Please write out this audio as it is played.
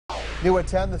New at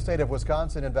 10, the state of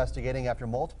Wisconsin investigating after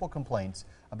multiple complaints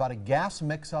about a gas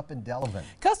mix-up in Delavan.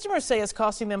 Customers say it's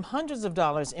costing them hundreds of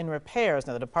dollars in repairs.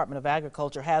 Now, the Department of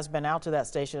Agriculture has been out to that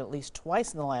station at least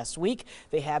twice in the last week.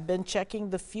 They have been checking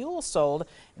the fuel sold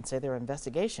and say their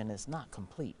investigation is not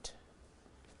complete.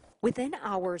 Within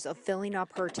hours of filling up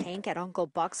her tank at Uncle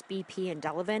Buck's BP in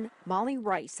Delavan, Molly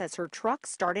Rice says her truck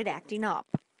started acting up.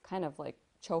 Kind of like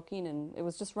choking, and it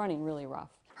was just running really rough.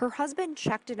 Her husband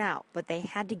checked it out, but they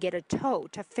had to get a tow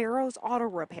to Farrow's Auto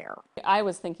Repair. I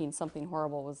was thinking something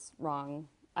horrible was wrong.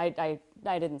 I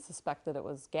didn't suspect that it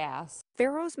was gas.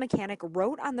 Farrow's mechanic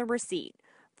wrote on the receipt,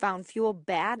 found fuel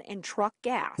bad in truck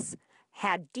gas,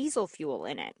 had diesel fuel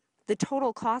in it. The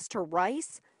total cost to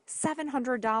Rice,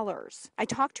 $700. I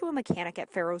talked to a mechanic at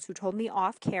Farrow's who told me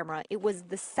off camera it was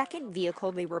the second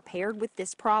vehicle they repaired with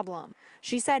this problem.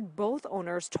 She said both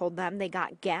owners told them they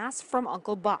got gas from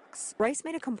Uncle Buck's. Rice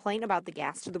made a complaint about the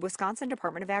gas to the Wisconsin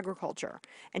Department of Agriculture,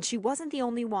 and she wasn't the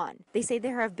only one. They say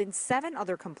there have been 7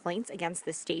 other complaints against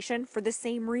the station for the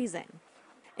same reason.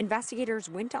 Investigators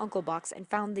went to Uncle Buck's and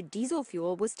found the diesel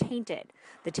fuel was tainted.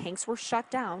 The tanks were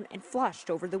shut down and flushed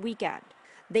over the weekend.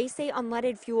 They say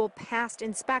unleaded fuel passed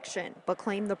inspection, but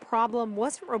claim the problem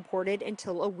wasn't reported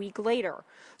until a week later.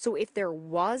 So if there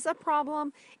was a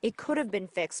problem, it could have been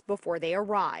fixed before they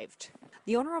arrived.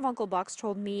 The owner of Uncle Buck's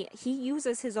told me he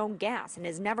uses his own gas and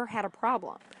has never had a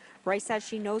problem. Rice says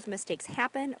she knows mistakes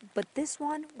happen, but this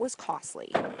one was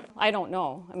costly. I don't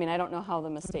know. I mean, I don't know how the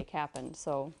mistake happened,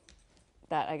 so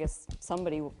that I guess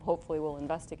somebody hopefully will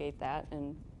investigate that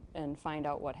and find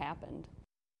out what happened.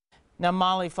 Now,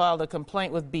 Molly filed a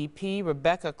complaint with BP.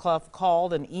 Rebecca Clough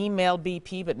called and emailed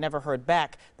BP but never heard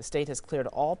back. The state has cleared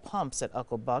all pumps at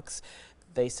Uncle Buck's.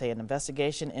 They say an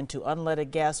investigation into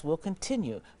unleaded gas will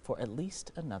continue for at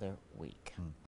least another week.